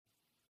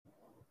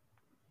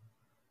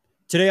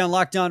Today on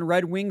Locked On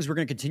Red Wings, we're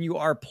going to continue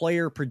our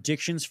player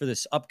predictions for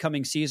this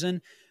upcoming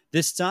season.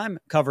 This time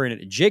covering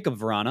Jakub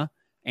Vrana,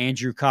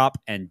 Andrew Copp,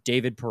 and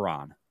David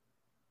Perron.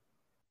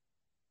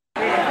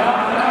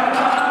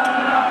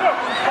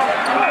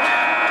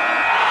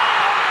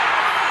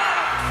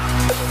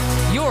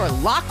 You're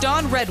Locked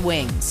On Red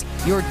Wings,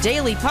 your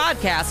daily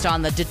podcast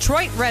on the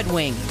Detroit Red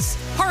Wings.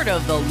 Part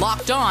of the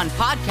Locked On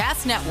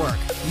Podcast Network,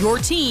 your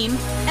team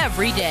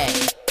every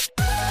day.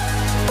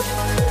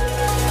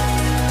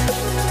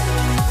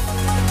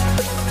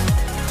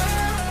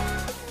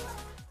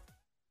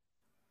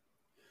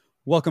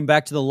 Welcome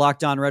back to the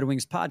Locked On Red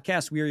Wings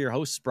podcast. We are your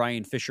hosts,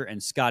 Brian Fisher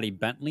and Scotty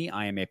Bentley.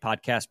 I am a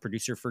podcast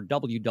producer for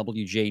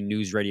WWJ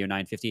News Radio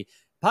 950.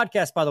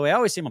 Podcast, by the way, I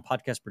always say I'm a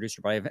podcast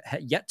producer, but I've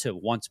yet to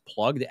once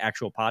plug the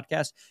actual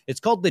podcast. It's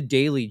called The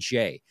Daily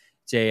J.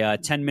 It's a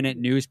 10-minute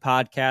news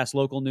podcast,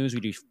 local news. We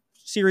do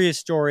serious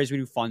stories. We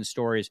do fun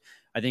stories.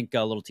 I think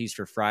a little tease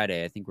for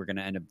Friday. I think we're going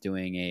to end up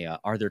doing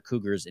Are There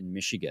Cougars in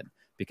Michigan?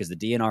 Because the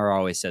DNR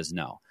always says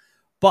no.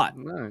 But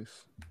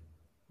nice.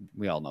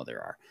 We all know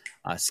there are.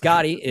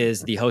 Scotty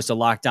is the host of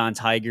Locked On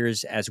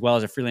Tigers, as well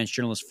as a freelance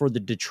journalist for the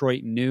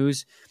Detroit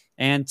News.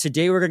 And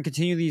today we're going to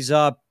continue these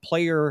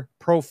player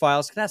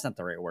profiles. That's not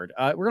the right word.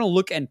 We're going to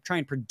look and try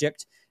and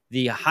predict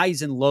the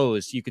highs and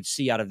lows you could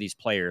see out of these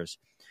players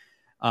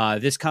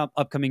this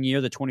upcoming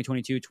year, the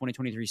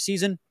 2022-2023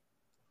 season.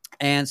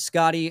 And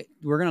Scotty,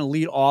 we're going to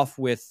lead off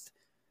with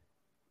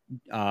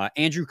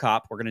Andrew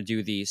Copp. We're going to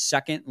do the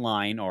second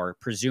line or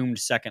presumed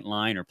second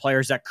line or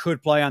players that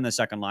could play on the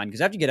second line.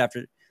 Because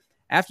after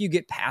you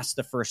get past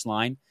the first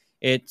line,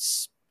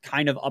 it's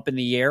kind of up in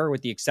the air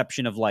with the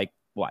exception of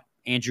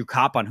Andrew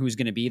Copp on who's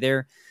going to be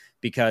there,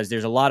 because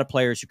there's a lot of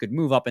players who could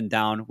move up and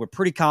down. We're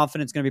pretty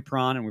confident it's going to be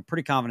Perron, and we're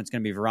pretty confident it's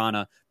going to be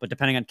Vrana, but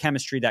depending on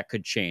chemistry, that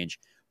could change.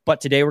 But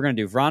today we're going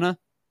to do Vrana,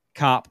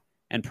 Copp,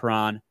 and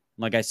Perron.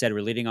 Like I said,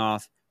 we're leading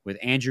off with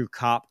Andrew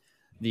Copp.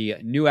 The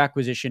new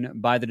acquisition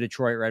by the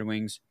Detroit Red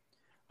Wings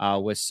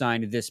was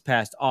signed this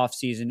past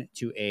offseason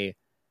to a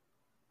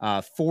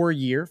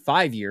 5-year,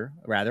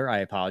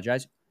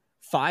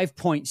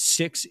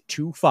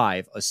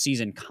 $5.625 a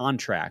season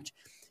contract.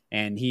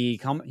 And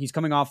he's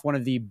coming off one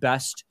of the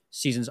best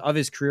seasons of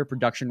his career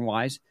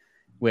production-wise,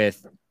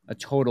 with a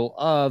total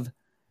of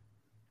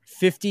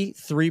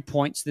 53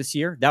 points this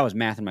year. That was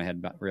math in my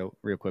head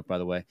real quick, by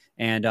the way.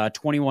 And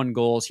 21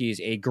 goals. He's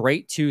a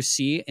great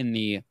 2C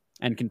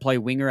and can play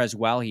winger as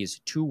well. He's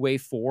two-way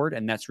forward,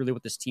 and that's really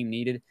what this team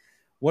needed.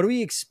 What are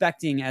we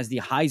expecting as the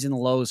highs and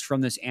lows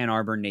from this Ann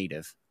Arbor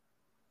native?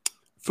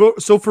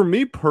 So for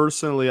me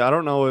personally, I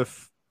don't know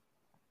if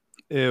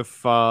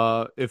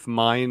my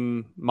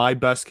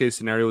best case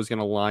scenario is going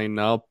to line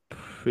up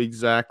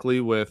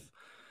exactly with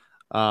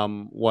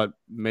what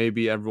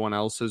maybe everyone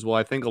else's. Well,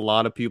 I think a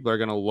lot of people are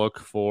going to look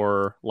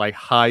for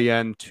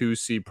high-end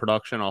 2C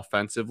production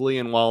offensively,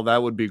 and while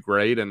that would be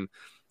great and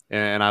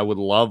I would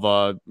love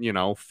a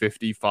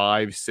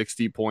 55,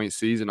 60 point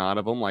season out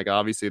of them,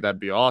 obviously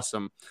that'd be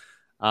awesome.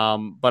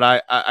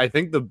 But I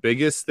think the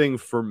biggest thing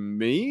for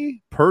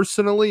me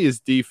personally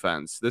is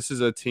defense. This is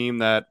a team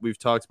that we've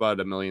talked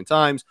about a million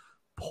times.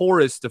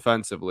 Poorest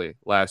defensively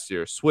last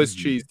year, Swiss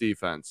cheese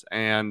defense.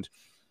 And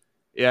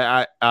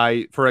yeah,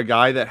 I for a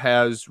guy that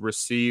has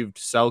received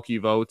Selke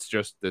votes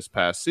just this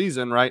past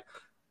season, right?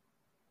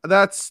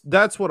 That's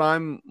what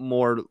I'm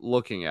more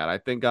looking at. I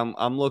think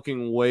I'm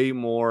looking way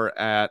more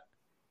at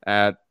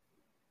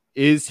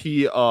is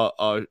he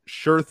a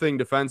sure thing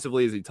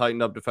defensively? Is he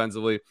tightened up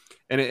defensively?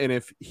 And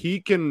if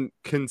he can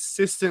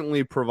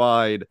consistently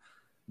provide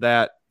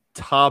that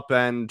top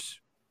end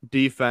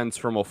defense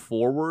from a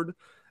forward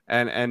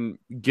and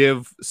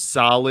give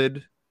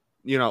solid,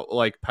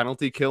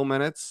 penalty kill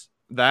minutes,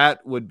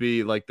 that would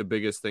be the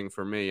biggest thing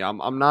for me.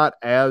 I'm not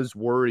as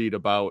worried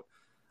about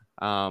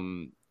what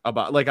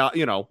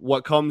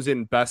comes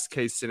in best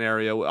case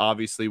scenario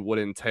obviously would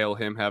entail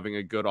him having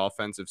a good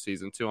offensive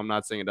season too. I'm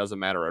not saying it doesn't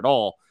matter at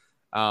all.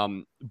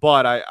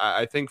 But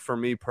I think for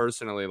me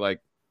personally,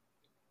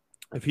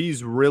 if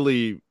he's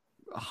really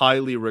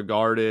highly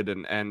regarded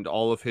and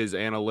all of his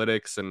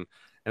analytics and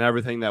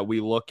everything that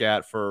we look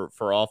at for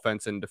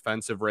offense and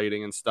defensive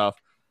rating and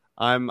stuff,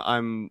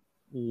 I'm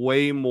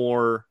way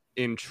more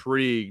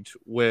intrigued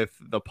with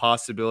the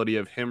possibility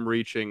of him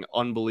reaching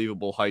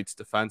unbelievable heights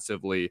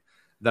defensively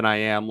than I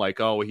am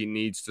he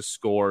needs to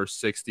score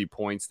 60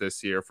 points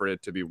this year for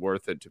it to be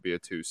worth it to be a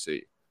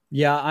 2C.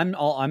 Yeah,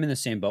 I'm in the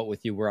same boat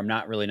with you, where I'm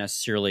not really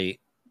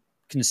necessarily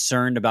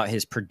concerned about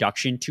his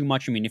production too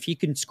much. I mean, if he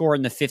can score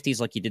in the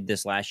 50s like he did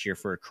this last year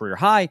for a career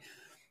high,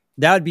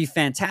 that would be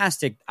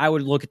fantastic. I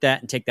would look at that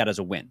and take that as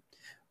a win.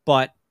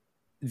 But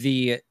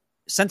the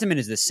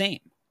sentiment is the same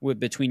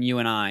between you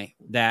and I,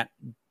 that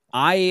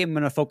I am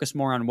going to focus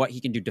more on what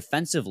he can do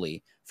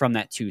defensively from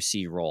that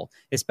 2C role,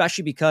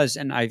 especially because,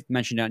 and I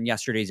mentioned it on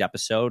yesterday's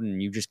episode,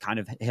 and you just kind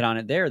of hit on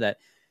it there, that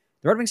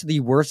the Red Wings have the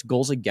worst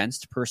goals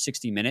against per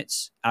 60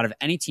 minutes out of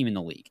any team in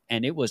the league,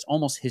 and it was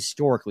almost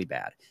historically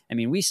bad. I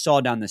mean, we saw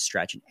down the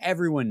stretch, and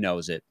everyone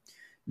knows it,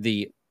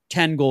 the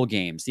 10-goal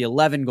games, the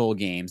 11-goal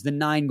games, the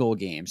 9-goal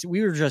games.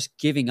 We were just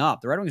giving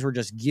up. The Red Wings were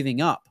just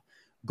giving up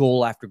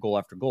goal after goal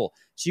after goal.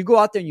 So you go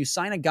out there and you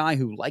sign a guy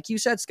who, like you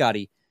said,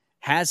 Scotty,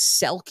 has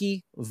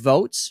Selke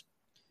votes,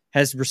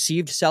 has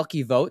received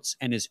Selke votes,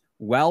 and is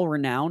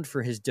well-renowned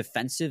for his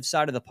defensive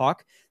side of the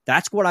puck.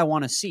 That's what I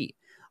want to see.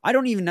 I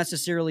don't even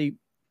necessarily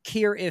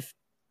care if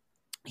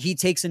he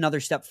takes another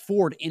step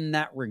forward in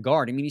that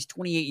regard. I mean, he's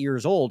 28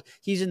 years old.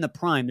 He's in the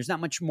prime. There's not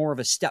much more of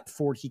a step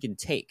forward he can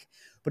take.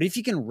 But if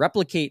he can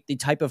replicate the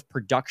type of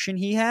production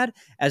he had,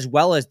 as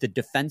well as the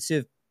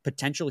defensive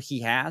potential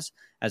he has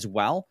as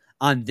well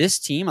on this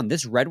team, on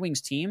this Red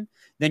Wings team,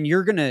 then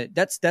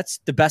that's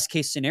the best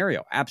case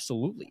scenario.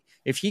 Absolutely.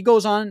 If he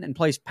goes on and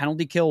plays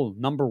penalty kill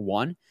number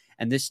 1,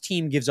 and this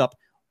team gives up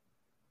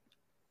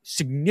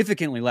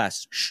significantly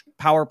less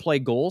power play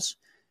goals,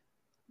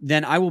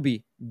 then I will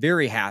be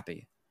very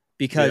happy,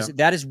 because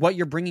that is what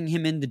you're bringing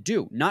him in to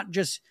do. Not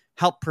just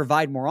help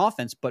provide more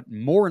offense, but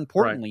more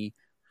importantly,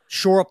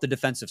 shore up the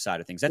defensive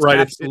side of things. That's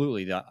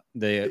absolutely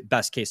the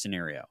best case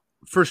scenario.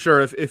 For sure.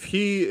 If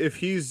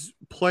he's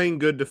playing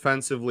good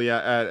defensively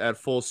at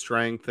full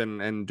strength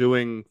and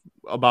doing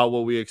about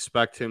what we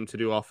expect him to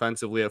do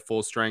offensively at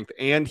full strength,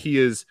 and he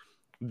is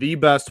the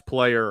best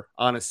player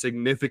on a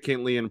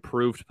significantly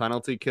improved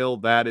penalty kill,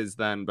 that is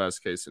then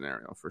best case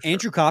scenario for sure.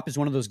 Andrew Copp is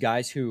one of those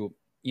guys who,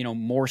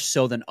 more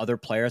so than other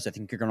players, I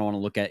think you're going to want to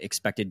look at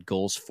expected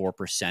goals for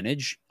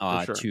percentage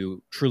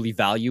to truly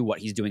value what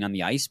he's doing on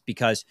the ice,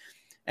 because,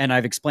 and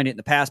I've explained it in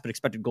the past, but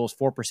expected goals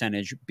for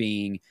percentage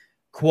being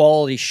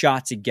quality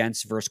shots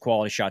against versus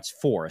quality shots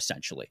for,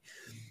 essentially.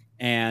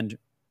 And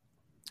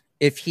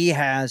if he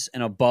has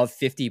an above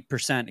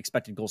 50%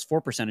 expected goals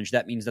for percentage,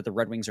 that means that the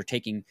Red Wings are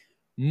taking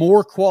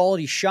more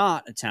quality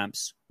shot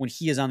attempts when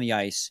he is on the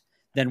ice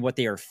than what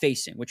they are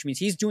facing, which means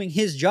he's doing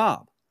his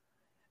job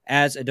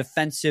as a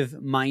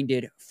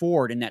defensive-minded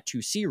forward in that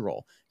 2C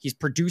role. He's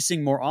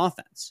producing more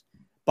offense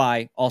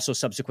by also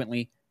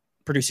subsequently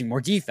producing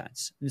more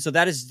defense. And so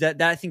that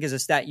I think is a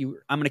stat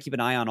I'm going to keep an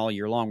eye on all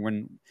year long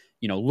when,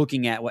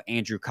 looking at what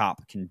Andrew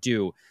Copp can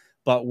do.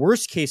 But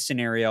worst case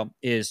scenario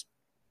is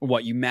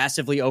what you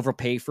massively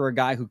overpay for a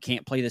guy who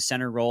can't play the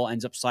center role,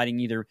 ends up sliding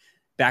either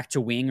back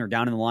to wing or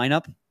down in the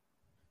lineup,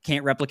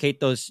 can't replicate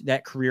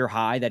that career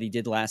high that he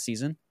did last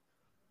season.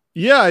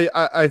 Yeah,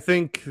 I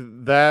think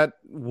that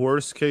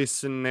worst case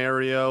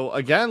scenario,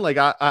 again, like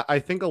I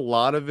think a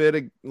lot of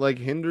it like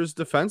hinders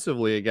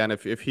defensively. Again,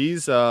 if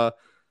he's a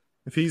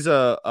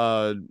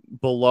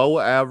below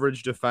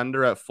average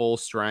defender at full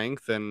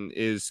strength and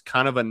is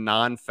kind of a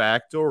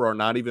non-factor or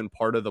not even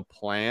part of the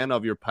plan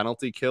of your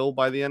penalty kill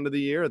by the end of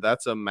the year,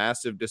 that's a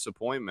massive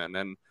disappointment.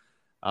 And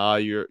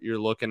you're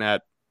looking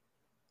at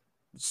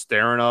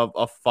staring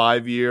a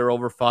 5-year,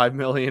 over $5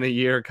 million a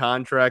year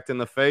contract in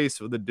the face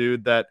with a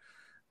dude that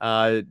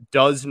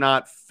does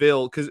not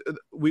fill, because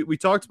we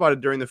talked about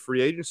it during the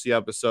free agency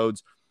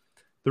episodes.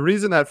 The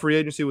reason that free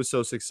agency was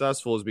so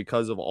successful is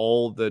because of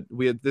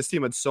this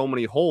team had so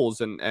many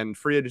holes, and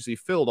free agency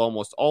filled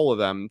almost all of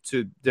them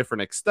to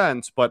different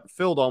extents, but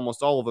filled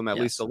almost all of them at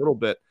least a little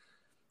bit.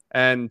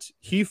 And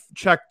he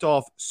checked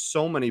off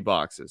so many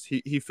boxes.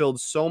 He filled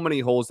so many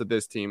holes that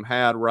this team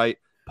had, right?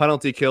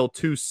 Penalty kill,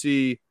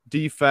 2C,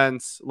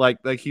 defense, like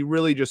he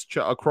really just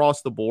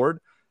across the board.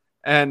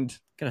 And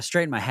gotta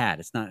straighten my hat.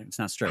 It's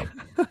not straight.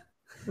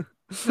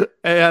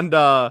 And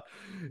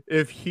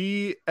if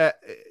he,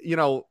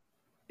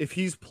 if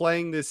he's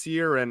playing this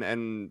year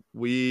and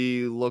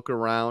we look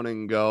around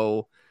and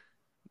go,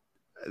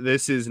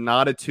 this is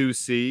not a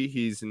 2C,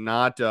 he's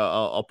not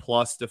a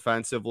plus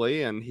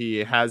defensively, and he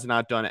has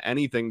not done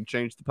anything to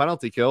change the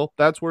penalty kill,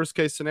 that's worst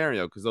case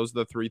scenario, because those are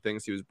the three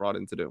things he was brought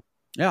in to do.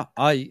 Yeah,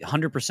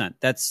 100%.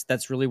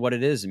 That's really what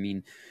it is. I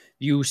mean,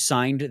 you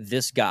signed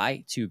this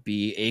guy to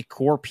be a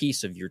core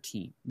piece of your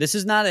team. This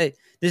is not a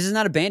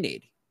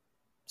Band-Aid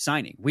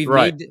signing. We've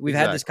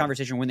had this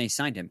conversation when they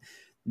signed him.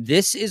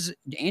 This is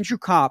Andrew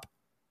Copp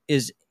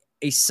is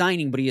a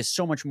signing, but he is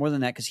so much more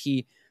than that, because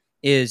he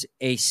is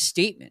a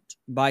statement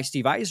by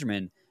Steve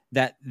Yzerman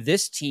that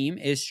this team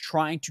is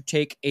trying to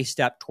take a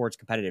step towards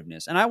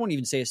competitiveness. And I wouldn't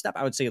even say a step.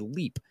 I would say a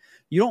leap.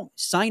 You don't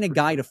sign a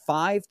guy to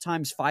 5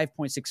 times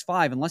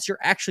 5.65 unless you're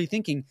actually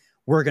thinking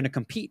we're going to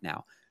compete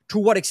now. To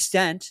what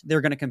extent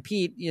they're going to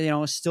compete,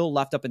 is still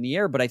left up in the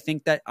air. But I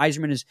think that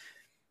Yzerman is,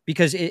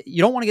 because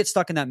you don't want to get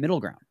stuck in that middle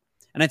ground.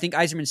 And I think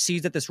Yzerman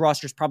sees that this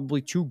roster is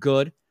probably too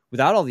good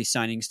without all these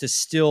signings to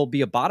still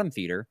be a bottom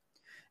feeder.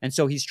 And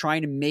so he's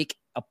trying to make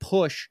a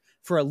push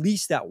for at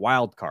least that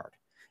wild card.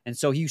 And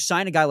so you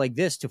sign a guy like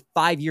this to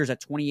 5 years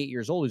at 28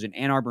 years old, who's an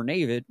Ann Arbor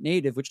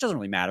native, which doesn't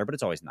really matter, but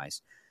it's always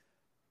nice.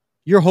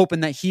 You're hoping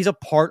that he's a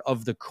part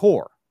of the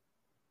core.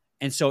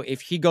 And so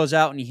if he goes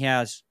out and he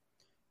has,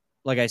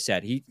 like I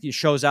said, he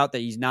shows out that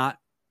he's not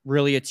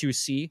really a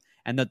 2C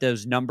and that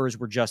those numbers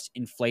were just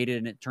inflated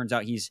and it turns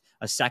out he's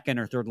a second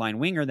or third line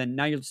winger, then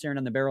now you're staring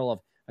on the barrel of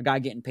a guy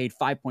getting paid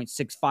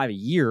 $5.65 a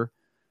year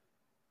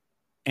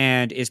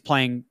and is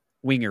playing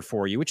winger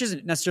for you, which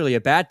isn't necessarily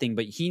a bad thing,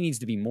 but he needs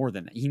to be more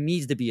than that. He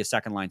needs to be a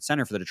second line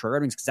center for the Detroit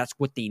Red Wings because that's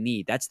what they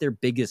need. That's their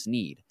biggest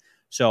need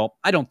So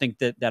I don't think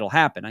that that'll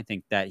happen. I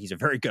think that he's a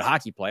very good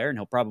hockey player, and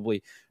he'll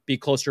probably be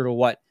closer to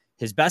what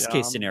his best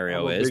case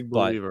scenario I'm a is. big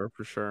believer,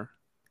 for sure.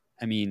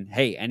 I mean,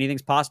 hey,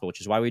 anything's possible,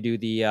 which is why we do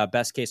the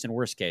best case and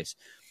worst case.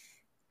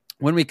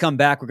 When we come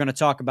back, we're going to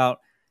talk about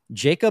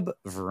Jakub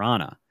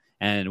Vrana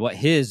and what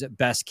his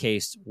best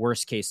case,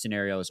 worst case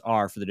scenarios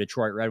are for the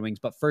Detroit Red Wings.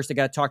 But first, I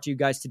got to talk to you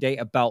guys today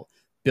about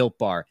Built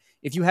Bar.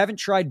 If you haven't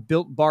tried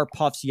Built Bar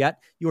Puffs yet,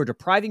 you are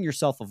depriving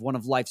yourself of one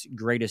of life's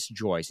greatest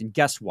joys. And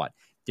guess what?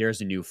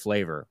 There's a new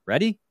flavor.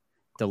 Ready?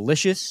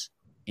 Delicious,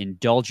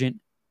 indulgent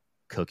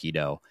cookie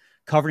dough.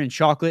 Covered in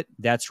chocolate?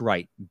 That's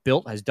right.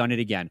 Built has done it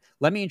again.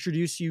 Let me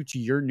introduce you to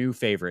your new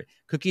favorite,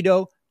 cookie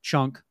dough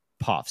chunk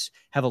puffs.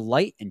 Have a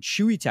light and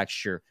chewy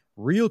texture,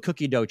 real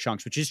cookie dough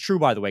chunks, which is true,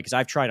 by the way, because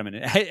I've tried them, and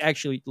it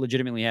actually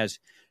legitimately has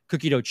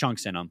cookie dough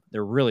chunks in them.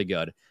 They're really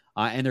good.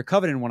 And they're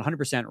covered in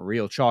 100%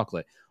 real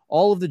chocolate.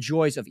 All of the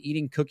joys of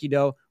eating cookie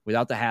dough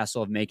without the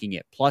hassle of making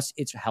it. Plus,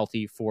 it's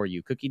healthy for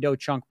you. Cookie dough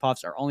chunk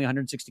puffs are only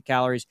 160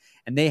 calories,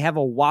 and they have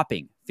a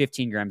whopping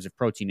 15 grams of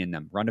protein in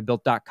them. Run to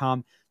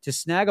Built.com to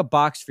snag a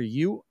box for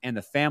you and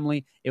the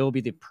family. It will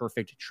be the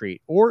perfect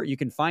treat. Or you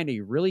can find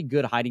a really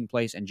good hiding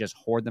place and just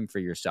hoard them for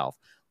yourself.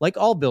 Like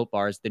all Built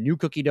Bars, the new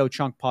cookie dough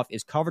chunk puff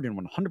is covered in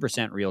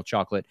 100% real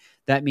chocolate.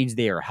 That means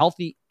they are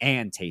healthy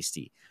and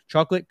tasty.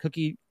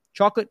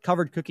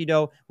 Chocolate-covered cookie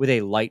dough with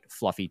a light,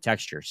 fluffy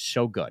texture.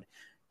 So good.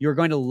 You're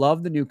going to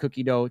love the new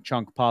cookie dough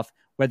chunk puff,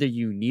 whether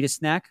you need a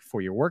snack for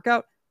your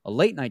workout, a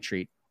late night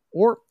treat,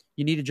 or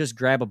you need to just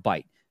grab a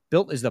bite.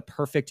 Built is the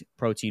perfect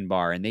protein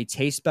bar, and they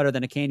taste better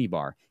than a candy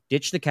bar.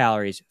 Ditch the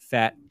calories,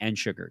 fat, and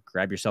sugar.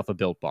 Grab yourself a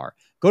Built Bar.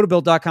 Go to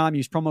Built.com,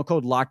 use promo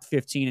code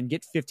LOCKED15, and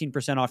get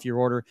 15% off your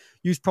order.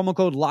 Use promo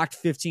code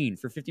LOCKED15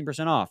 for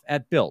 15% off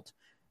at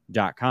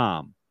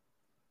Built.com.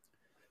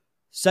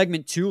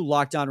 Segment 2,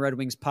 Locked On Red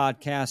Wings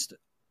podcast.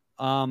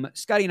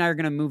 Scotty and I are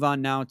going to move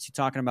on now to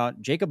talking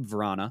about Jakub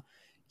Vrana.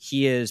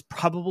 He is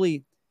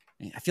probably,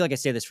 I feel like I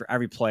say this for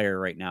every player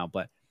right now,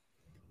 but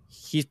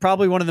he's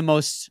probably one of the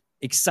most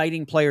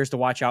exciting players to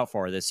watch out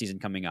for this season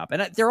coming up.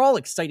 And they're all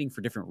exciting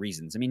for different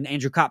reasons. I mean,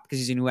 Andrew Kopp, because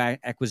he's a new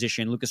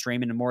acquisition, Lucas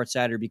Raymond and Moritz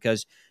Seider,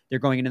 because they're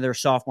going into their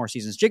sophomore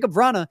seasons. Jakub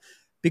Vrana,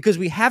 because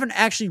we haven't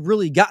actually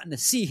really gotten to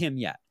see him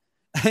yet.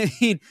 I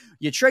mean,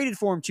 you traded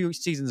for him 2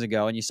 seasons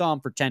ago, and you saw him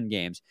for 10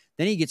 games.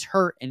 Then he gets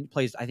hurt and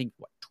plays, I think,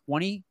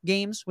 20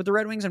 games with the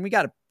Red Wings, and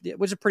it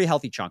was a pretty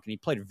healthy chunk, and he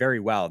played very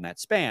well in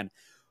that span.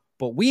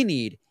 But we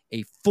need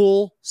a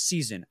full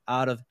season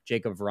out of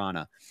Jakub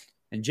Vrana.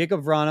 And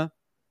Jakub Vrana,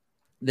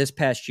 this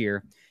past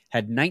year,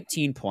 had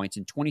 19 points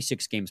in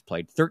 26 games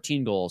played,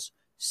 13 goals,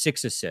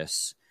 6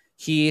 assists.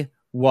 He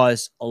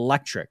was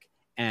electric.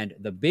 And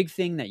the big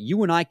thing that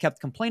you and I kept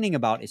complaining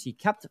about is he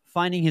kept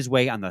finding his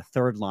way on the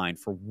third line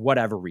for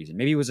whatever reason.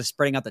 Maybe it was a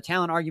spreading out the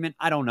talent argument.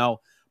 I don't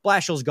know.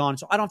 Blashill's gone,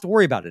 so I don't have to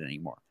worry about it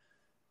anymore.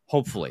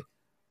 Hopefully.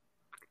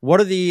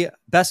 What are the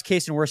best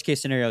case and worst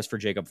case scenarios for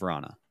Jakub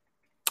Vrana?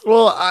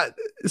 Well,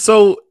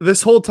 so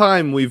this whole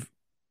time we've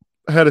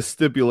had a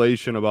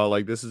stipulation about,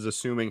 like, this is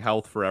assuming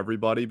health for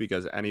everybody,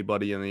 because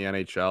anybody in the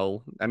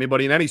NHL,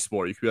 anybody in any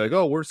sport, you could be like,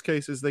 oh, worst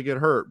case is they get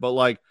hurt. But,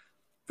 like,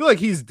 I feel like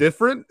he's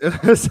different in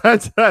the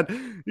sense that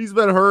he's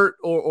been hurt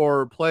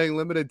or playing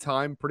limited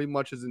time pretty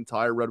much his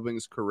entire Red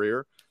Wings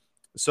career.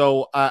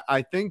 So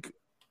I think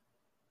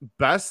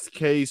best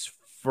case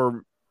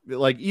for,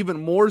 like,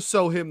 even more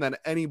so him than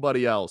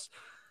anybody else,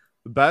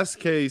 the best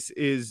case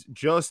is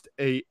just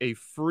a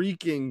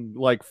freaking,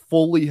 like,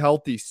 fully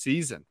healthy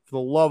season,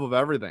 for the love of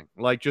everything.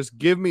 Like, just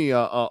give me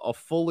a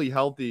fully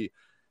healthy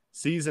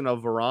season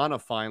of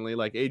Vrana finally,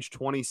 like age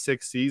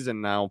 26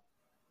 season now.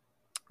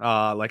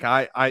 Like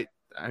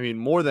I mean,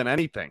 more than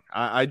anything,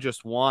 I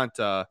just want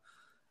a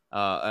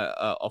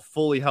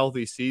fully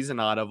healthy season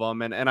out of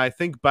him. And I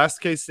think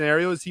best case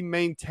scenario is he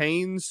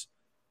maintains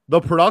the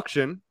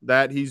production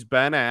that he's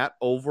been at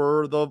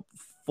over the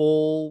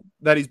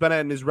that he's been at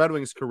in his Red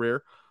Wings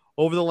career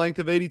over the length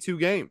of 82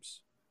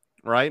 games.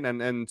 Right.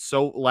 And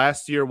so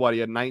last year, he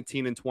had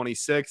 19 and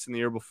 26, and the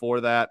year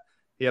before that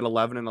he had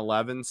 11 and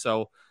 11.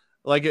 So,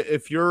 like,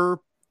 if you're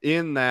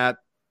in that,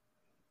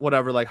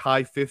 whatever, like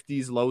high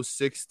 50s, low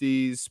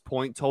 60s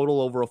point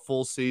total over a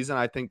full season,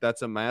 I think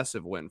that's a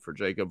massive win for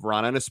Jakub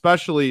Vrana, and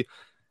especially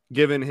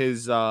given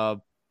his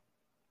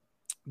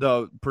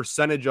the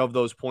percentage of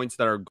those points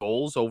that are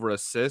goals over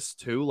assists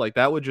too. Like,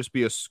 that would just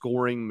be a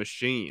scoring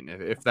machine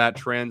if that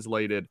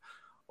translated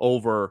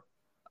over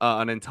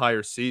an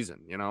entire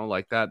season. You know,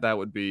 like that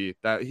would be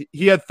that.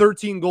 He had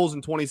 13 goals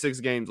in 26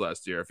 games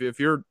last year. If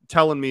you're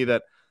telling me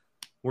that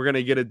we're going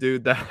to get a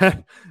dude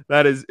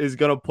that is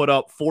going to put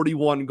up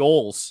 41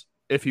 goals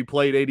if he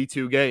played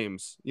 82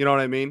 games. You know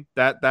what I mean?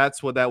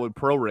 That's what that would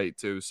prorate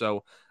to.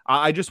 So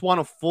I just want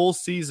a full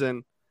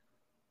season.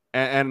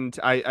 And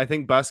I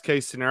think best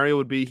case scenario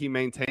would be he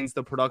maintains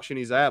the production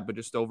he's at, but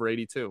just over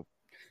 82.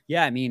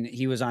 Yeah, I mean,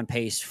 he was on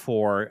pace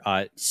for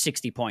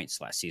 60 points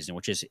last season,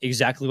 which is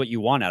exactly what you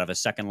want out of a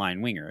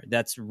second-line winger.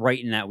 That's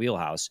right in that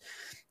wheelhouse.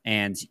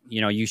 And, you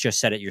know, you just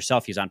said it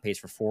yourself. He's on pace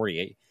for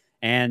 48.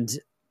 And,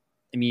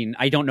 I mean,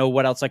 I don't know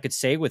what else I could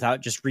say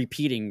without just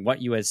repeating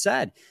what you had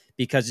said,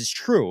 because it's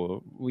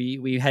true.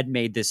 We had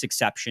made this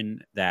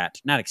exception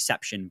that, not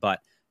exception, but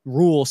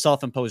rule,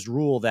 self-imposed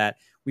rule that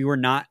we were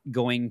not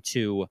going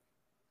to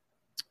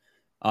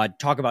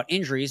talk about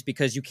injuries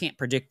because you can't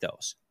predict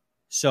those.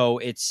 So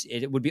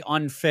it would be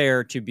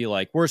unfair to be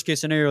like, worst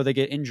case scenario, they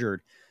get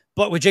injured.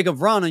 But with Jakub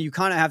Vrana, you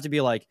kind of have to be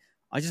like,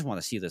 I just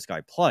want to see this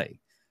guy play.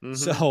 Mm-hmm.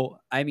 So,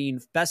 I mean,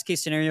 best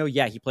case scenario,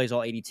 yeah, he plays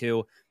all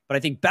 82. But I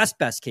think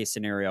best case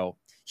scenario,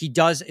 he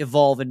does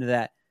evolve into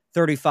that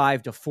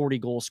 35 to 40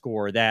 goal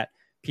scorer that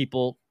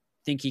people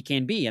think he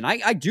can be. And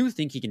I do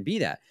think he can be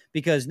that,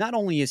 because not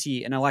only is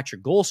he an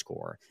electric goal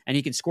scorer and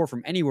he can score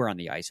from anywhere on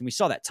the ice. And we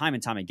saw that time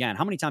and time again.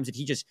 How many times did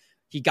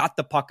he got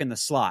the puck in the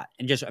slot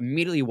and just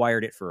immediately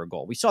wired it for a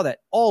goal? We saw that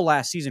all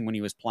last season when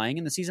he was playing,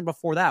 and the season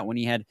before that when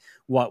he had,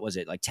 what was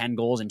it, like 10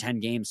 goals in 10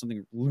 games,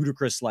 something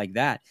ludicrous like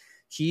that.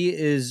 He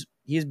has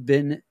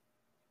been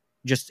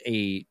just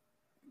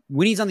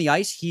when he's on the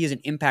ice, he is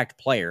an impact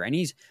player, and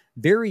he's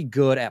very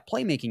good at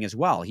playmaking as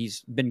well.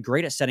 He's been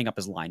great at setting up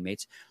his line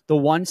mates. The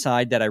one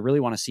side that I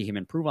really want to see him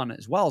improve on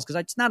as well is because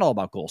it's not all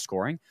about goal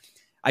scoring.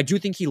 I do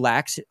think he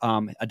lacks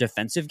a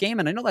defensive game,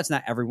 and I know that's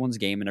not everyone's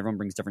game, and everyone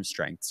brings different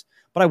strengths,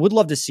 but I would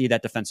love to see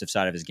that defensive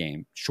side of his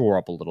game shore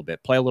up a little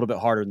bit, play a little bit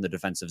harder in the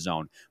defensive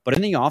zone. But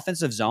in the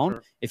offensive zone,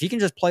 sure, if he can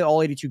just play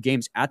all 82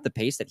 games at the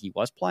pace that he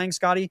was playing,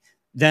 Scotty,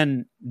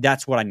 then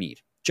that's what I need.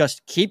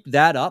 Just keep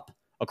that up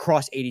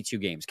across 82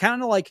 games.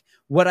 Kind of like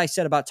what I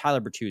said about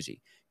Tyler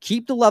Bertuzzi.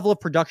 Keep the level of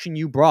production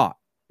you brought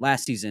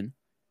last season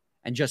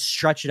and just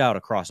stretch it out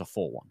across a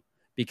full one,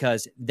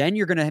 because then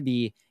you're going to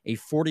be a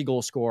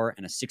 40-goal scorer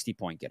and a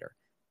 60-point getter.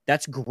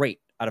 That's great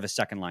out of a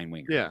second-line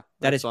winger. Yeah,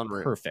 that is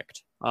unreal.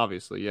 Perfect.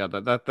 Obviously, yeah,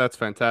 that's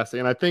fantastic.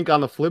 And I think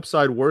on the flip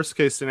side,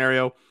 worst-case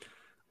scenario,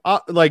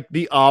 like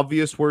the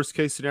obvious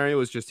worst-case scenario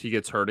is just he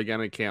gets hurt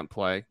again and can't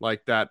play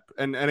like that.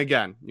 And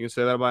again, you can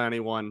say that about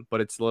anyone, but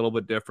it's a little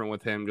bit different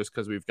with him just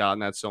because we've gotten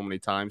that so many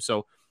times.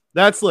 So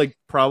that's like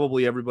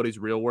probably everybody's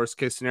real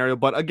worst-case scenario.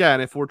 But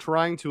again, if we're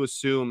trying to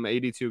assume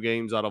 82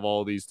 games out of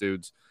all these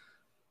dudes,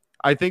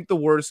 I think the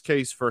worst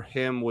case for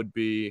him would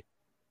be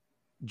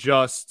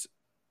just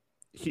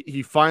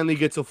he finally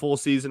gets a full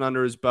season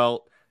under his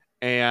belt,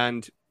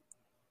 and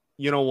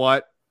you know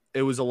what?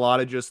 It was a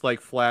lot of just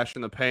like flash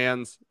in the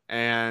pans,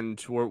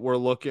 and we're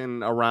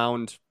looking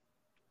around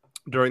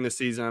during the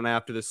season and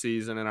after the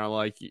season and are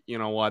like, you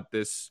know what?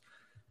 This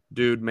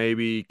dude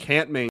maybe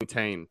can't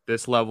maintain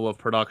this level of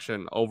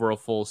production over a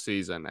full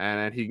season,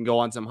 and he can go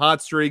on some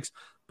hot streaks,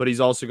 but he's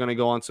also going to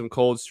go on some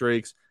cold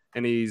streaks,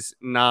 and he's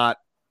not,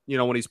 you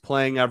know, when he's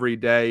playing every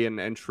day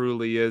and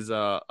truly is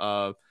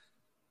a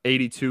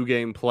 82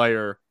 game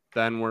player,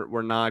 then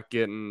we're not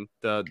getting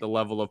the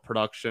level of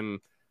production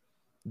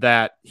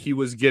that he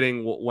was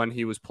getting when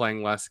he was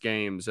playing less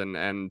games.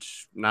 And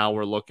now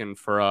we're looking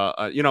for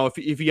you know, if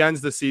he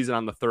ends the season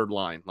on the third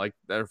line, like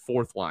their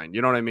fourth line,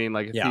 you know what I mean?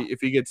 Like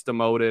if he gets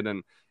demoted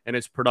and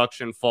his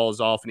production falls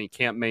off and he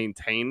can't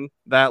maintain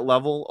that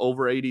level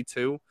over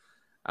 82,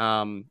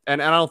 and I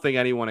don't think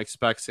anyone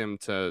expects him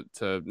to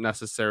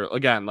necessarily,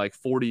 again, like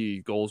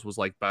 40 goals was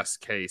like best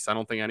case. I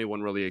don't think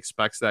anyone really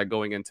expects that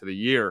going into the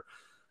year.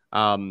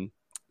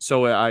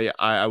 So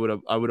I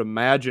would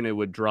imagine it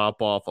would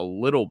drop off a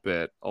little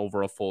bit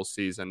over a full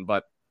season,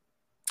 but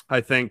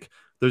I think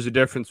there's a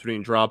difference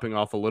between dropping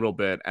off a little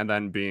bit and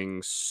then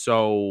being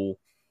so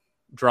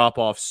drop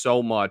off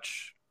so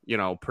much, you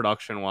know,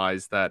 production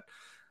wise that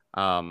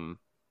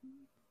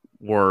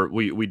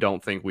we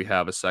don't think we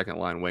have a second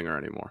line winger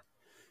anymore.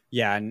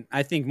 Yeah, and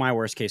I think my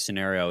worst case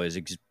scenario is,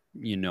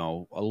 you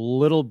know, a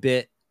little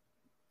bit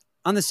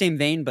on the same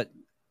vein, but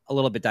a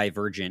little bit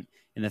divergent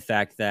in the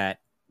fact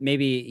that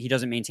maybe he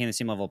doesn't maintain the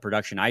same level of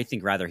production. I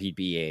think rather he'd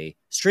be a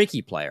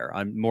streaky player,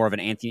 more of an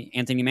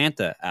Anthony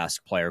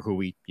Mantha-esque player who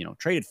we, you know,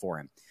 traded for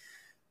him.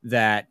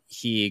 That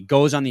he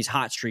goes on these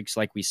hot streaks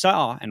like we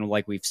saw and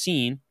like we've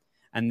seen,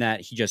 and that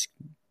he just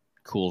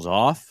cools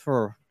off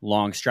for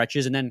long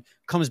stretches and then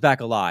comes back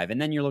alive. And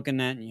then you're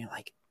looking at it and you're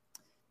like,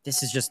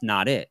 this is just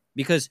not it.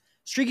 Because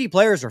streaky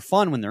players are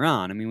fun when they're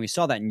on. I mean, we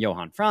saw that in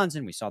Johan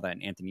Franzen. We saw that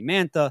in Anthony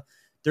Mantha.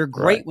 They're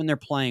great when they're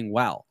playing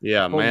well.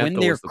 Yeah, but Mantha when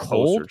they're was the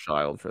cold, poster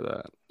child for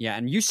that. Yeah,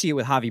 and you see it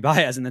with Javi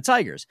Baez and the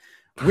Tigers.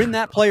 When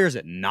that player is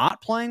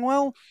not playing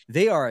well,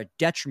 they are a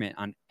detriment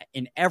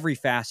in every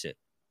facet,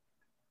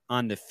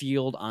 on the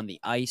field, on the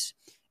ice.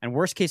 And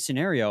worst case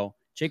scenario,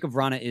 Jakub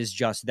Vrana is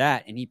just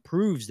that, and he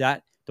proves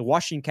that the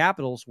Washington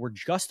Capitals were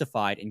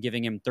justified in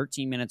giving him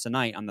 13 minutes a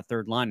night on the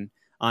third line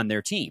on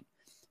their team.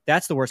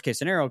 That's the worst case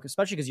scenario,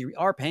 especially because you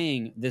are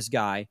paying this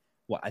guy,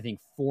 I think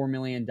 $4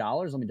 million.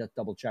 Let me just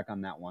double check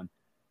on that one.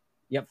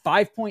 Yep,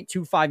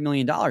 $5.25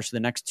 million for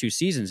the next 2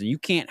 seasons, and you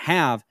can't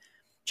have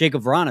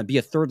Jakub Vrana be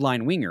a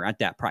third-line winger at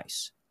that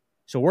price.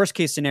 So worst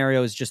case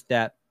scenario is just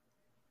that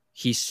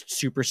he's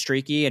super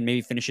streaky and maybe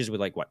finishes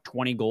with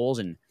 20 goals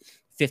and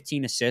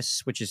 15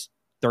 assists, which is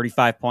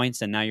 35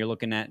 points, and now you're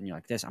looking at and you're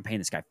like, I'm paying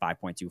this guy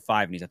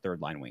 5.25, and he's a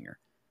third-line winger.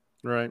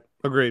 Right,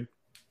 agreed.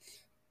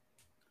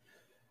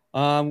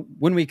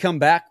 When we come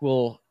back,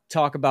 we'll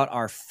talk about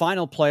our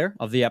final player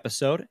of the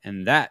episode,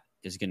 and that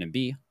is going to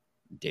be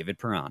David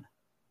Perron.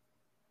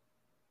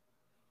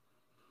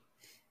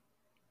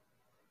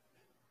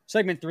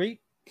 Segment 3,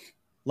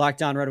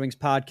 Locked On Red Wings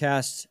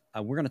podcast.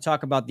 We're going to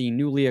talk about the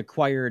newly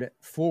acquired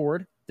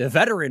forward, the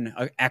veteran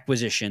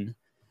acquisition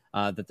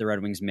that the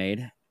Red Wings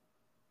made.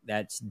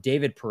 That's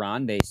David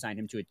Perron. They signed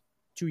him to a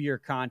 2-year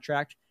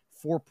contract,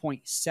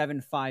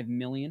 $4.75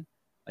 million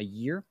a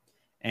year.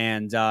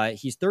 And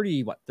he's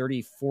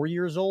 34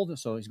 years old.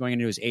 So he's going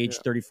into his age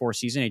 34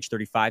 season, age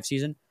 35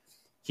 season.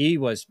 He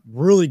was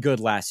really good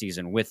last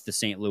season with the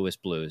St. Louis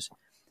Blues.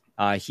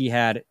 He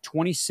had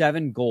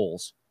 27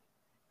 goals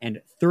and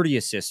 30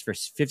 assists for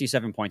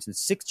 57 points in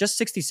just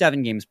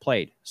 67 games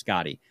played,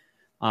 Scotty.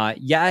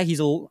 He's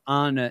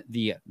on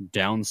the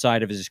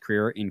downside of his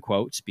career, in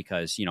quotes,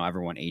 because,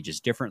 everyone ages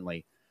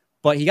differently.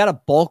 But he got a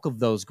bulk of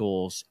those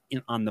goals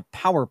on the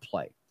power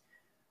play.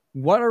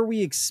 What are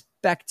we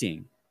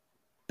expecting,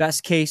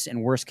 best case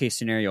and worst case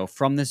scenario,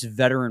 from this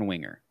veteran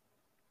winger?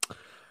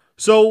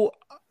 So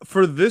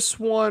for this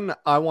one,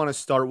 I want to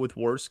start with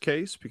worst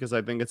case because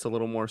I think it's a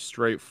little more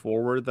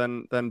straightforward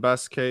than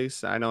best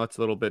case. I know it's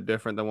a little bit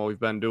different than what we've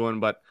been doing,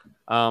 but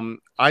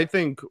I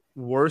think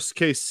worst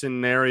case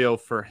scenario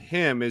for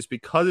him is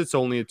because it's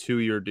only a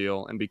 2-year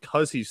deal and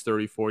because he's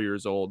 34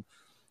 years old,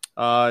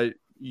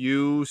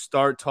 you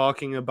start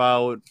talking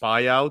about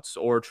buyouts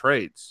or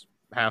trades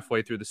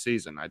halfway through the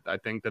season. I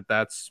think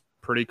that's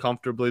pretty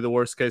comfortably the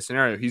worst case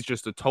scenario. He's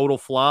just a total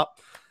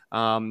flop.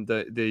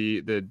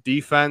 The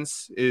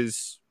defense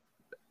is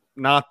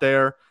not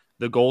there.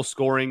 The goal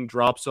scoring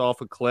drops off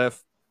a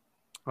cliff.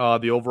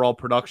 The overall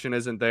production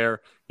isn't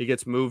there. He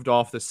gets moved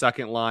off the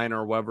second line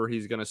or wherever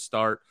he's going to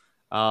start,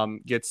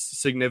 gets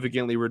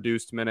significantly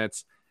reduced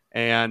minutes.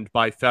 And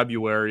by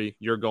February,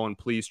 you're going,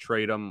 please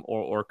trade him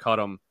or cut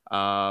him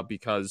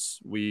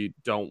because we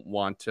don't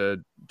want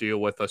to deal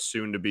with a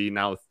soon to be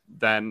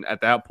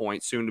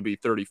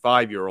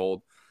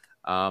 35-year-old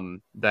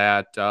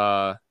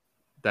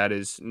that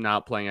is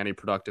not playing any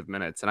productive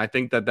minutes. And I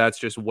think that's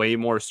just way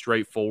more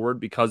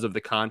straightforward because of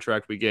the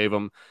contract we gave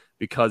him,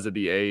 because of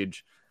the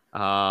age.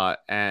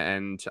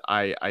 And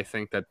I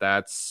think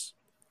that's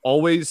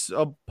always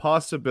a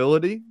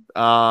possibility.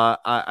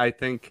 I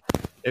think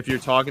if you're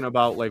talking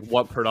about like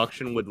what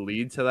production would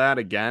lead to that,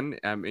 again,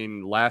 I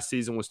mean, last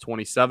season was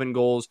 27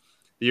 goals.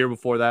 The year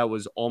before that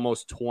was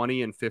almost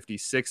 20 in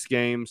 56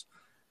 games.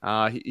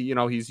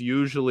 He's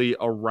usually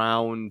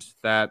around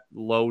that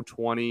low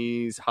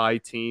 20s, high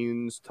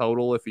teens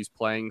total if he's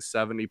playing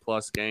 70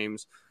 plus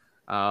games.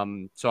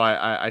 So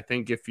I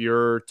think if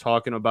you're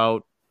talking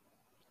about,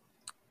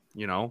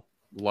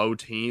 low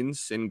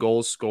teens in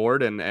goals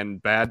scored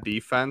and bad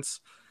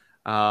defense,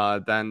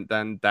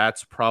 then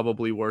that's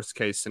probably worst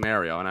case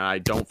scenario. And I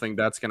don't think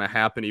that's going to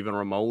happen even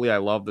remotely. I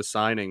love the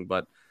signing,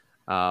 but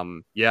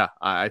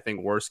I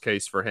think worst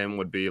case for him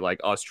would be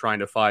like us trying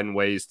to find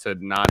ways to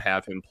not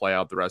have him play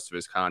out the rest of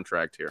his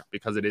contract here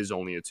because it is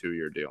only a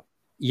 2-year deal.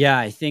 Yeah,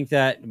 I think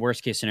that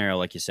worst case scenario,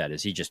 like you said,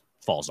 is he just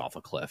falls off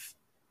a cliff.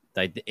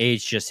 Like the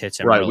age just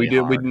hits him. Right. Really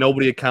hard.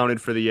 Nobody accounted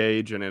for the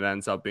age, and it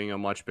ends up being a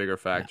much bigger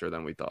factor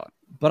than we thought.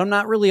 But I'm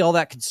not really all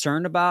that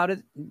concerned about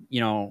it,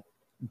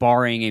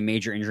 barring a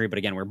major injury. But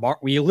again,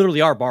 we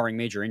literally are barring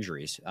major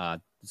injuries.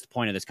 That's the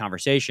point of this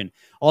conversation.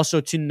 Also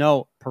to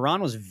note,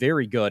 Perron was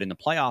very good in the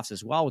playoffs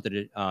as well with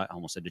the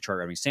almost a Detroit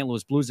Red Wings, St.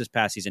 Louis Blues this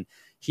past season.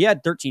 He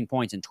had 13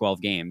 points in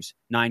 12 games,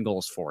 9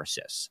 goals, 4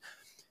 assists.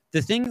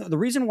 The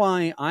reason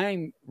why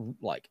I'm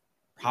like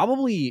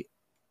probably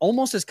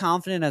almost as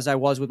confident as I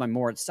was with my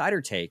Moritz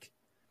Seider take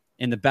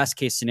in the best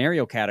case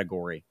scenario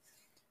category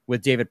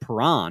with David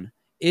Perron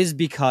is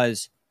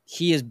because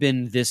he has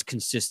been this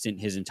consistent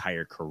his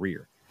entire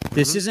career.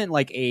 This isn't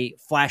like a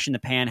flash in the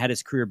pan, had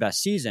his career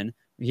best season.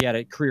 He had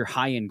a career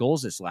high in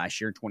goals this last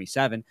year,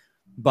 27,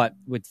 but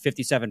with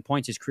 57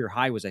 points, his career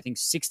high was, I think,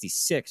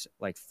 66,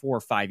 like 4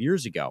 or 5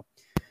 years ago.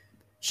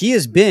 He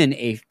has been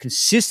a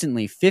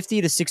consistently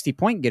 50 to 60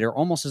 point getter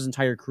almost his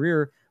entire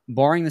career,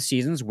 barring the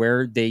seasons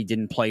where they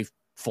didn't play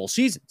full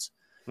seasons.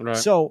 Right.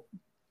 So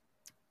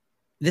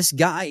this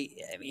guy,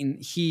 I mean,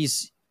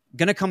 he's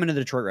going to come into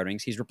the Detroit Red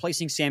Wings. He's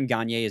replacing Sam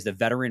Gagner as the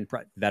veteran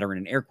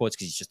in air quotes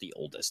because he's just the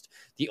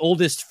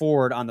oldest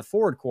forward on the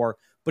forward core,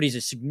 but he's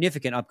a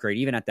significant upgrade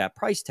even at that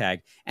price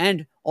tag.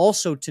 And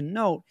also to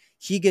note,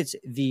 he gets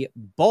the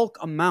bulk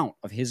amount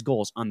of his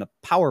goals on the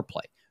power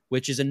play,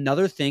 which is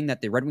another thing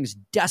that the Red Wings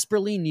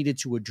desperately needed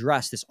to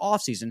address this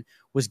offseason,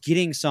 was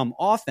getting some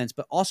offense,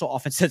 but also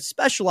offense that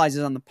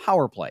specializes on the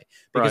power play,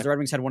 because the Red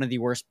Wings had one of the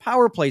worst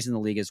power plays in the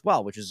league as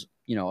well, which is,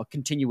 a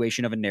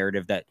continuation of a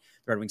narrative that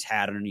the Red Wings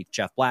had underneath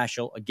Jeff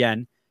Blashill.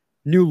 Again,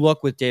 new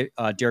look with Derek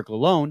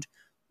Lalonde,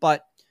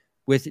 but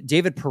with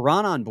David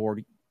Perron on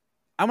board,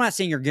 I'm not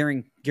saying you're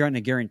going to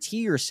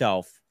guarantee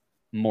yourself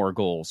more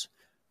goals,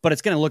 but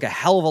it's going to look a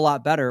hell of a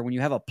lot better when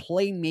you have a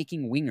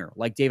playmaking winger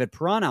like David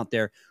Perron out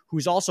there,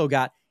 who's also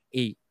got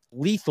a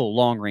lethal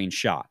long-range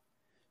shot.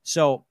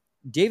 So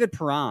David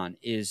Perron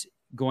is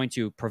going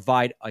to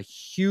provide a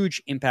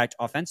huge impact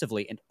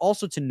offensively. And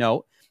also to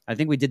note, I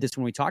think we did this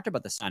when we talked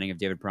about the signing of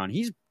David Perron,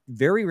 he's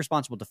very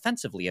responsible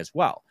defensively as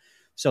well.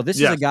 So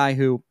this is a guy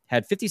who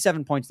had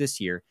 57 points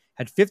this year,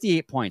 had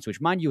 58 points, which,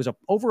 mind you, was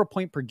over a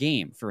point per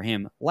game for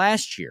him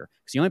last year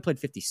because he only played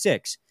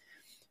 56.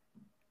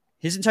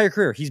 His entire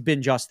career, he's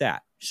been just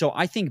that. So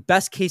I think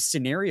best case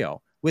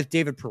scenario with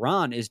David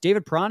Perron is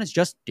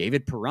just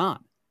David Perron.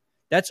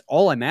 That's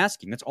all I'm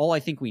asking. That's all I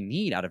think we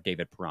need out of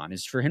David Perron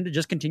is for him to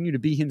just continue to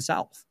be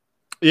himself.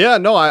 Yeah,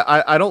 no,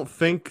 I don't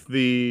think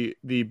the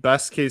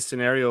best case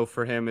scenario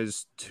for him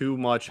is too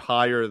much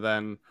higher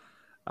than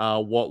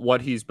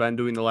what he's been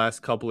doing the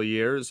last couple of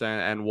years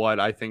and what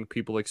I think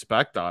people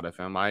expect out of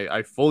him.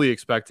 I fully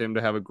expect him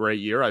to have a great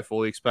year. I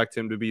fully expect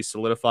him to be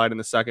solidified in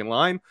the second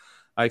line.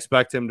 I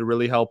expect him to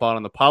really help out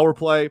on the power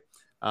play,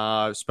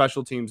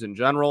 special teams in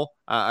general.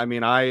 I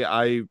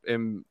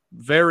am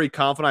very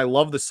confident. I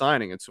love the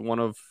signing. It's one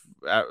of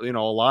a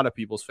lot of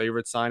people's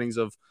favorite signings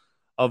of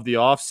the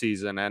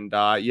offseason. And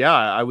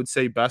I would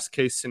say best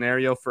case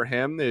scenario for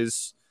him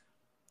is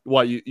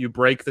what you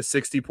break the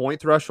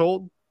 60-point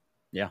threshold.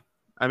 Yeah.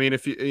 I mean,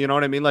 if you know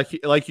what I mean,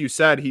 like you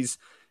said, he's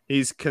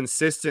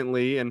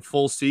consistently in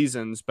full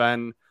seasons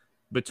been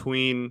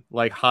between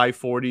like high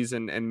 40s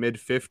and mid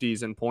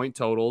 50s in point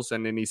totals,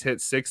 and then he's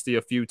hit 60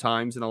 a few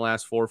times in the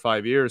last 4 or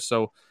 5 years.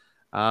 So,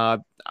 I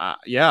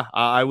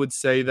would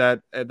say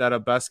that a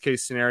best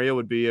case scenario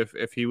would be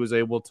if he was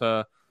able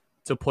to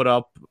put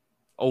up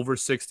over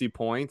 60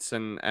 points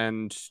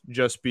and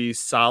just be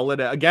solid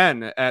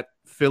again at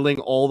filling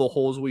all the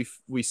holes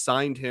we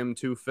signed him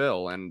to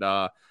fill. And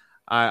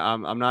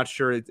I'm not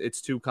sure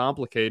it's too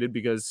complicated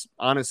because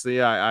honestly,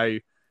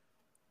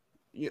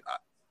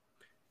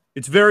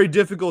 it's very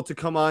difficult to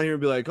come on here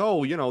and be like,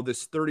 oh,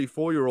 this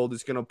 34-year-old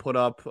is going to put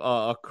up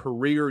a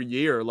career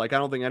year. Like, I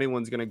don't think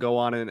anyone's going to go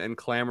on and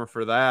clamor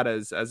for that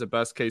as a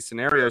best case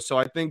scenario. So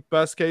I think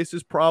best case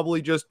is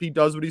probably just he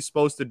does what he's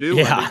supposed to do.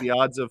 Yeah. I think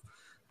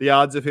the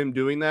odds of him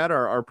doing that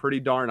are pretty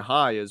darn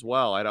high as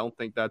well. I don't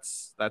think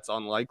that's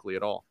unlikely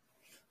at all.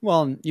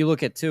 Well, you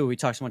look at too, we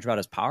talked so much about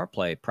his power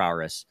play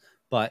prowess,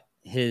 but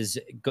his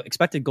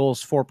expected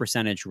goals for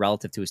percentage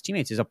relative to his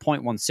teammates is a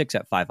 0.16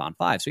 at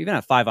 5-on-5. So even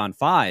at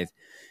 5-on-5,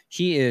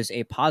 he is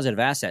a positive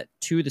asset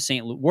to the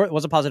St.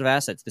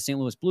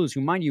 Louis Blues, who,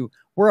 mind you,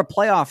 were a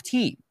playoff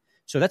team.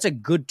 So that's a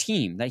good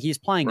team that he's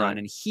playing on,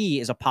 and he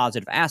is a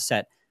positive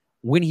asset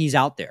when he's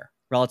out there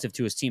relative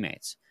to his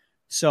teammates.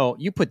 So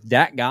you put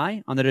that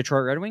guy on the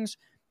Detroit Red Wings,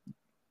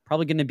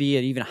 probably going to be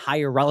an even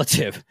higher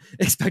relative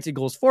expected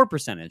goals for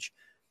percentage.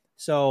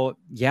 So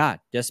yeah,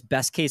 just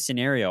best case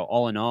scenario,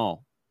 all in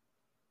all,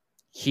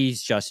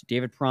 he's just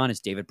David Perron is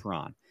David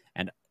Perron.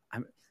 And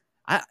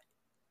I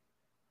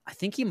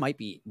think he might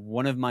be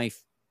one of my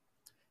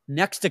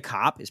next to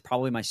Kopp is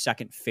probably my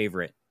second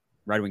favorite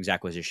Red Wings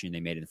acquisition they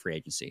made in the free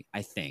agency.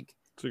 I think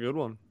it's a good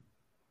one.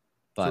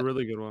 It's a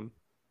really good one.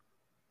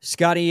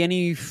 Scotty,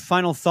 any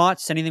final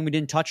thoughts? Anything we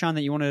didn't touch on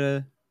that you wanted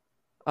to?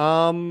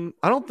 I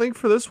don't think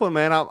for this one,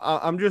 man.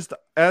 I'm just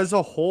as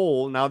a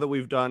whole now that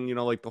we've done,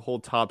 like the whole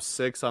top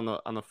 6 on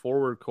the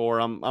forward core.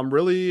 I'm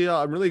really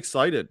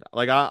excited.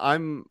 Like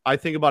I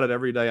think about it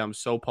every day. I'm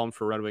so pumped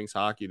for Red Wings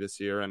hockey this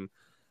year, and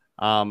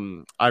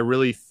I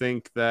really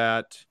think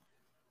that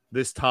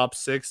this top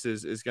 6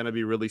 is going to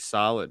be really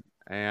solid,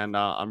 and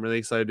I'm really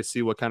excited to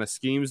see what kind of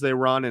schemes they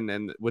run,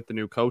 and with the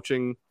new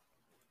coaching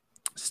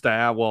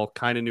staff, well,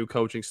 kind of new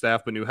coaching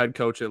staff, but new head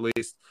coach at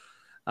least.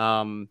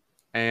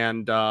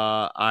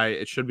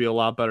 It should be a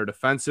lot better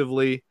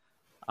defensively.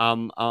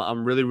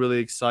 I'm really, really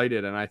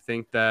excited, and I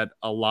think that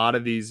a lot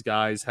of these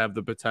guys have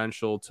the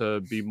potential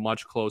to be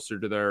much closer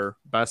to their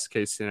best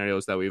case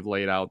scenarios that we've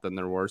laid out than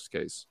their worst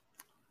case.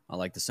 I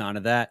like the sound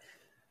of that.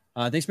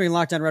 Thanks for making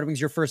Locked On Red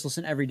Wings your first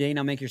listen every day.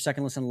 Now make your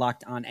second listen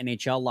Locked On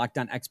NHL. Locked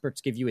On experts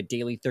give you a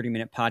daily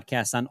 30-minute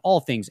podcast on all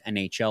things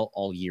NHL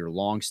all year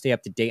long. Stay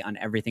up to date on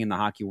everything in the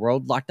hockey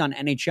world. Locked On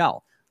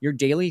NHL, your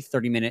daily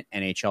 30-minute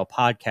NHL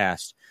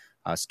podcast.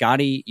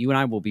 Scotty, you and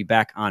I will be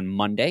back on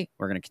Monday.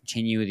 We're going to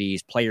continue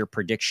these player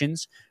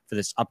predictions for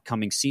this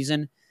upcoming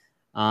season.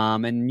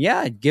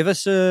 Leave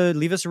us a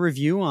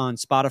review on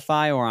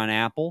Spotify or on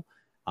Apple.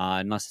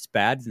 Unless it's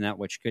bad, in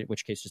which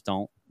case just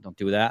don't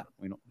do that.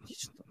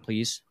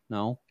 Please,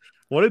 no.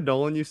 What did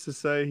Nolan used to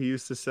say? He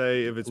used to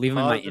say, if it's leave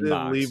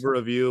positive, leave a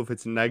review. If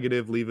it's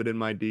negative, leave it in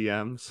my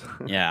DMs.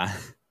 Yeah.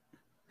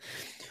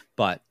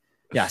 But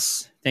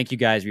yes, thank you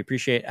guys. We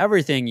appreciate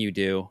everything you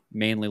do.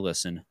 Mainly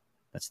listen.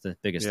 That's the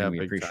biggest thing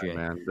we appreciate,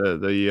 man.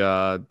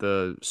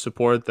 The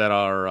support that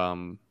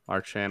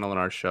our channel and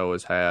our show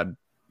has had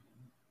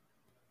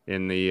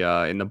in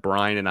the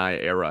Brian and I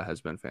era has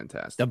been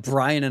fantastic. The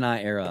Brian and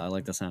I era. I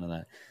like the sound of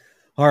that.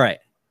 All right.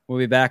 We'll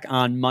be back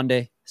on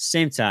Monday,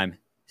 same time,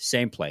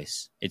 same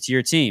place. It's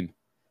your team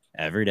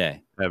every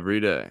day. Every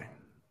day.